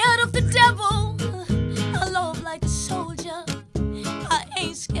ain't scared of the devil. I love like a soldier, I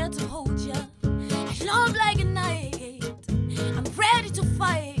ain't scared to hold ya. I love like a knight, I'm ready to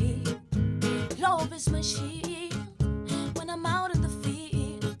fight. Love is my shield, when I'm out in the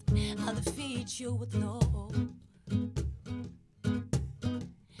field, I'll defeat you with love,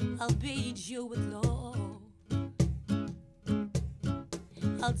 I'll beat you with love,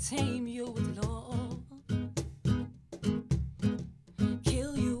 I'll tame you with love,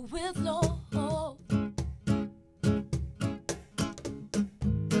 kill you with love.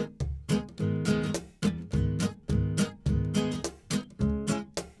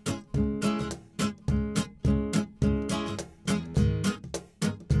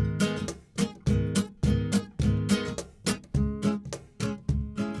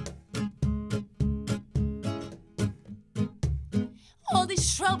 All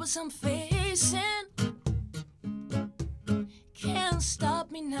these troubles I'm facing can't stop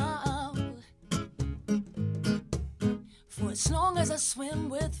me now. For as long as I swim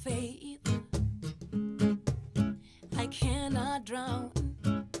with faith, I cannot drown.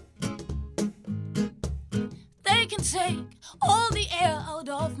 They can take all the air out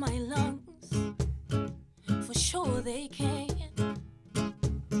of my lungs, for sure they can.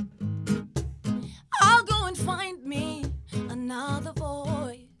 I'll go and find me another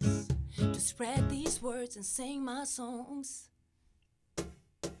voice to spread these words and sing my songs.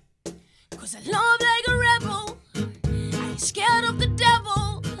 'Cause I love like a rebel, I ain't scared of the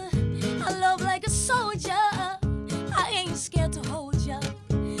devil. I love like a soldier, I ain't scared to hold ya.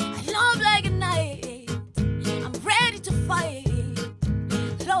 I love like a knight, I'm ready to fight.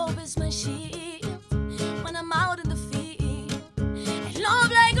 Love is my shield, when I'm out in the field. I love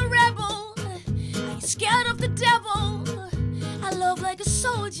like a rebel, I ain't scared of the devil. I love like a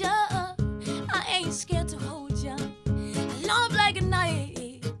soldier, I ain't scared to hold ya. I love like a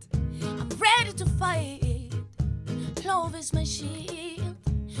knight, I'm ready to fight. Love is my shield,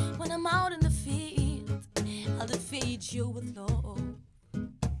 when I'm out in the field, I'll defeat you with love,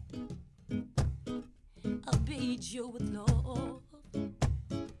 I'll beat you with love,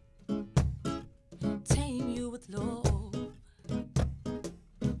 tame you with love,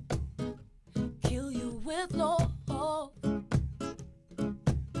 kill you with love.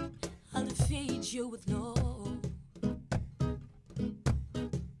 I'll defeat you with love,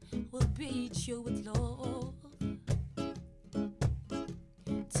 we'll beat you with love,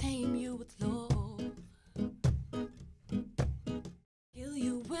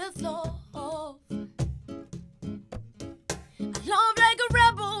 with love. I love like a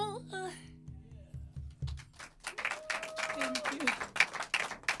rebel.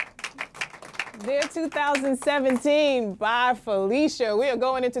 Dear 2017 by Felicia. We are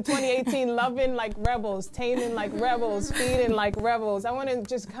going into 2018 loving like rebels, taming like rebels, feeding like rebels. I want to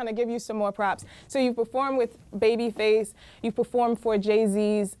just kind of give you some more props. So you performed with Babyface. You performed for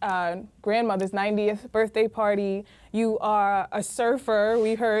Jay-Z's grandmother's 90th birthday party. You are a surfer.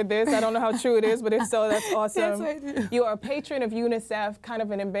 We heard this. I don't know how true it is, but if so, that's awesome. Yes, I do. You are a patron of UNICEF, kind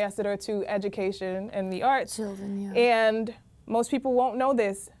of an ambassador to education and the arts. Children, yeah. And most people won't know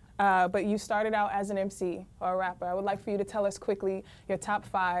this. But you started out as an MC or a rapper. I would like for you to tell us quickly your top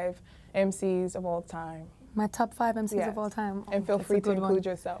 5 MCs of all time. My top 5 MCs Yes. of all time. And feel That's free a to good include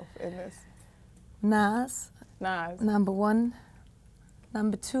one. yourself in this. Nas, Nas. number 1.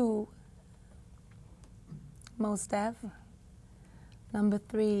 Number 2, Mos Def. Number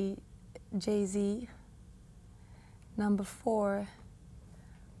 3, Jay-Z. Number 4,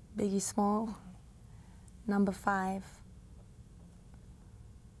 Biggie Small. Number 5,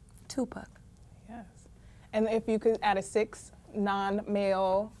 Tupac. Yes. And if you could add a 6th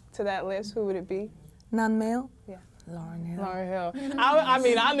non-male to that list, who would it be? Non-male? Yeah. Lauryn Hill. Lauryn Hill. I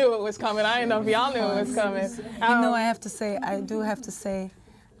mean, I knew it was coming. I didn't know if y'all knew it was coming. You know, I do have to say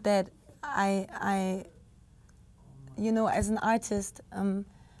that you know, as an artist, I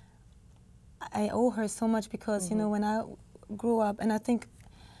owe her so much because, you know, when I grew up, and I think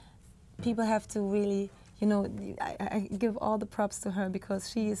people have to really, you know, I give all the props to her because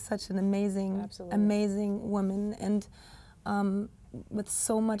she is such an amazing, Absolutely. amazing woman, and with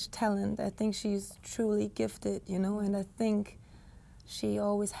so much talent. I think she's truly gifted, you know, and I think she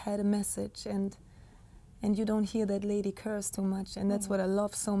always had a message, and you don't hear that lady curse too much, and that's what I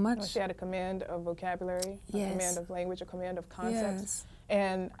love so much. Well, she had a command of vocabulary, a Yes. command of language, a command of concepts. Yes.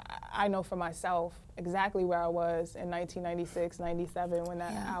 And I know for myself exactly where I was in 1996, 97 when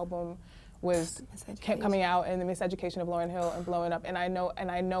that Yeah. album was Miseducation. coming out, and the Miseducation of Lauryn Hill and blowing up. And I know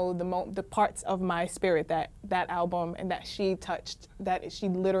the parts of my spirit that album and that she touched, that she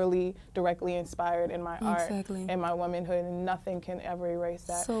literally directly inspired in my Exactly. art and my womanhood, and nothing can ever erase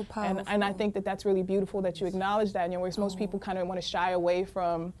that. So powerful. And I think that that's really beautiful that you acknowledge that in your works. Most people kind of want to shy away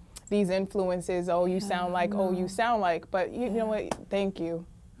from these influences. Oh, you sound like, oh, you sound like. But you know what? Thank you.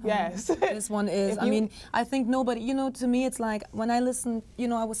 Yes. This one is, I mean, I think nobody, you know, to me it's like, when I listened, you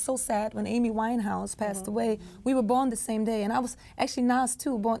know, I was so sad when Amy Winehouse passed away. We were born the same day, and I was, actually Nas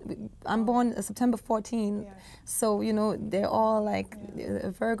too, I'm born September 14, Yes. so, you know, they're all like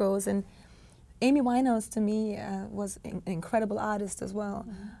Virgos, and Amy Winehouse to me was an incredible artist as well.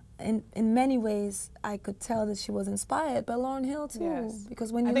 In many ways, I could tell that she was inspired by Lauryn Hill too, Yes.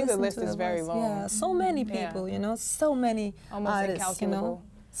 because when you I think the listen list to is her very voice, long. yeah, so many people, you know, so many Almost artists, you know, incalculable.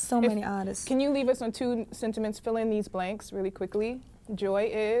 so many artists. Can you leave us on 2 sentiments? Fill in these blanks really quickly. Joy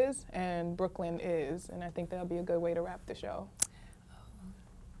is and Brooklyn is, and I think that'll be a good way to wrap the show.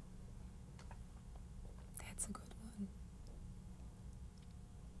 That's a good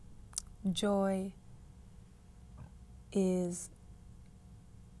one. Joy is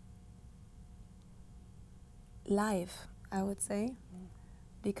life, I would say,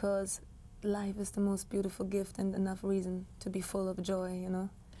 because life is the most beautiful gift and enough reason to be full of joy, you know.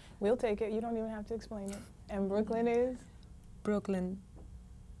 We'll take it. You don't even have to explain it. And Brooklyn is? Brooklyn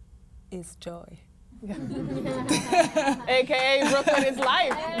is joy. AKA Brooklyn is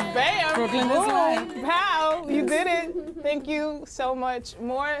life. Bam. Brooklyn is Boom. life. Pow. You did it. Thank you so much.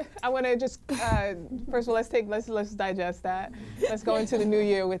 More. I want to just first of all, let's digest that. Let's go into the new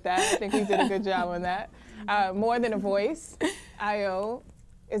year with that. I think we did a good job on that. More than a voice, IO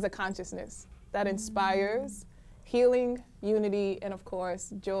is a consciousness that inspires healing, unity, and of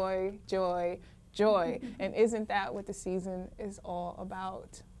course, joy, joy, joy. And isn't that what the season is all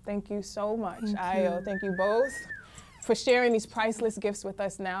about? Thank you so much, Ayo. Thank you both for sharing these priceless gifts with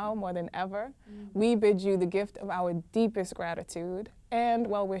us now more than ever. We bid you the gift of our deepest gratitude and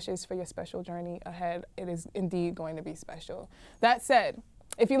well wishes for your special journey ahead. It is indeed going to be special. That said,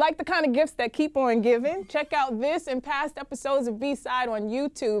 if you like the kind of gifts that keep on giving, check out this and past episodes of B-Side on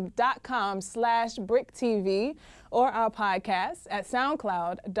youtube.com/BRIC TV or our podcast at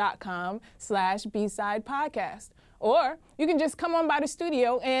soundcloud.com/B-Side podcast. Or you can just come on by the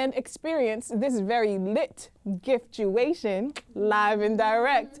studio and experience this very lit giftuation live and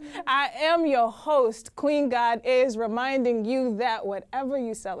direct. I am your host, Queen God is, reminding you that whatever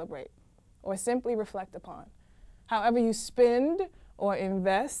you celebrate or simply reflect upon, however you spend or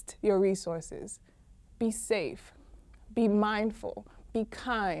invest your resources, be safe, be mindful, be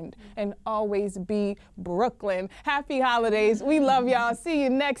kind, and always be Brooklyn. Happy holidays. We love y'all. See you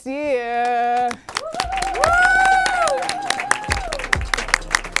next year.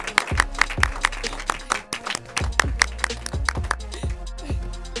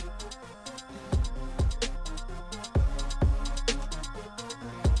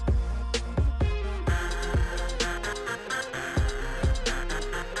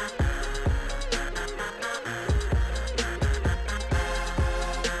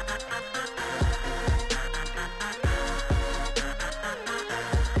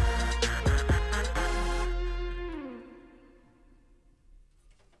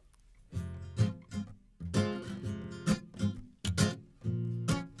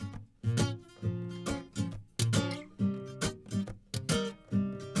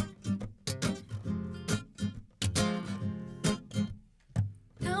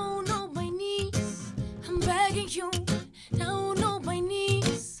 You down on my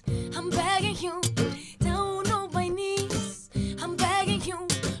knees, I'm begging you. Down on my knees, I'm begging you.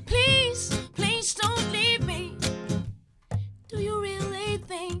 Please, please don't leave me. Do you really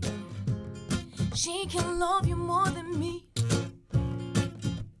think she can love you more than me?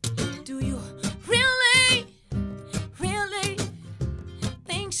 Do you really, really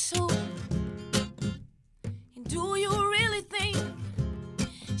think so? And do you really think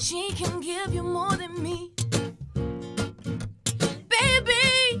she can give you more than me?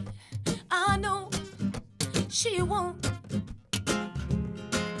 She won't,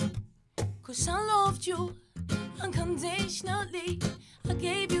 'cause I loved you unconditionally. I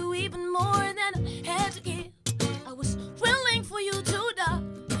gave you even more than I had to give. I was willing for you to die,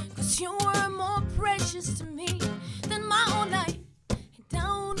 'cause you were more precious to me than my own life. And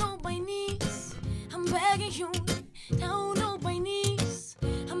down on my knees, I'm begging you. Down on my knees,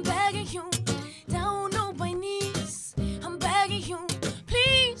 I'm begging you. Down on my knees, I'm begging you.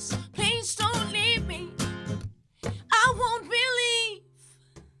 Please, please don't leave me. I won't believe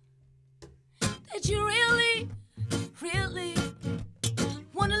that you really, really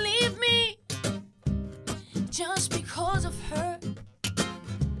wanna leave me just because of her.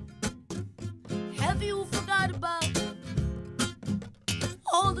 Have you forgot about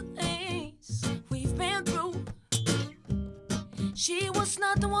all the things we've been through? She was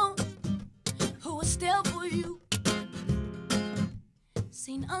not the one who was there for you.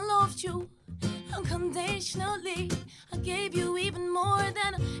 Saying I loved you unconditionally. I gave you even more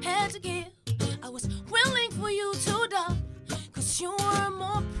than I had to give. I was willing for you to die, 'cause you were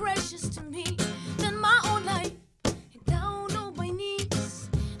more precious to me than my own life. And down on my knees,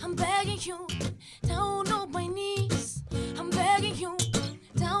 I'm begging you. Down on my knees, I'm begging you.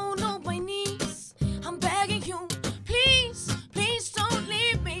 Down on my knees, I'm begging you. Please, please don't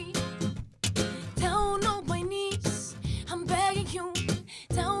leave me. Down on my knees, I'm begging you.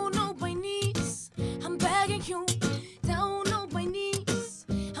 Down on my knees, I'm begging you. Down on my knees,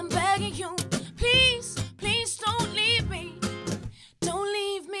 I'm begging you. Please, please don't leave me. Don't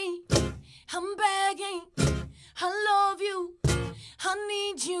leave me. I'm begging. I love you. I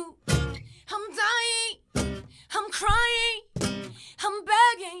need you. I'm dying. I'm crying. I'm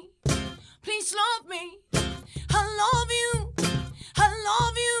begging. Please love me. I love you. I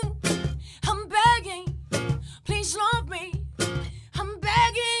love you. I'm begging. Please love me. I'm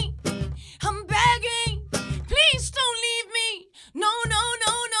begging. I'm begging. Please don't leave me. No, no,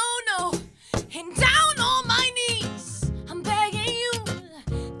 no, no, no. And down on my knees, I'm begging you.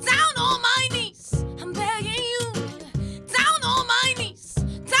 Down on my knees, I'm begging you. Down on my knees,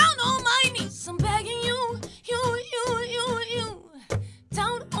 down on my knees, I'm begging you. You.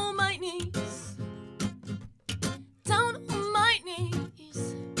 Down on my knees. Down on my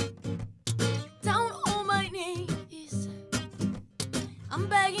knees. Down on my knees. I'm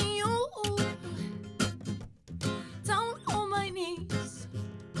begging you. Down on my knees.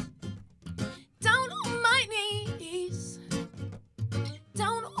 Down on my knees.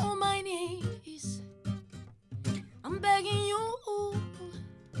 Down on my knees. I'm begging you.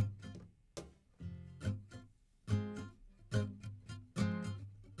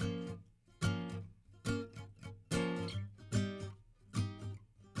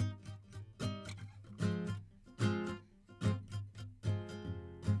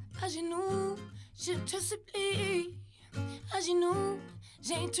 À genoux, je te supplie. À genoux,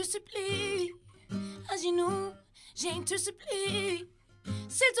 je te supplie. À genoux, je te supplie.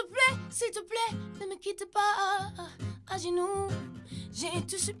 S'il te plaît, ne me quitte pas. À genoux, je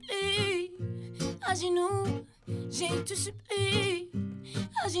te supplie. À genoux, je te supplie.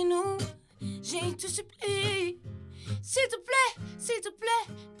 À genoux, je te supplie. S'il te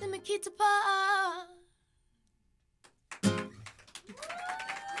plaît, ne me quitte pas.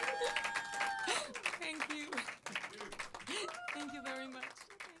 very much.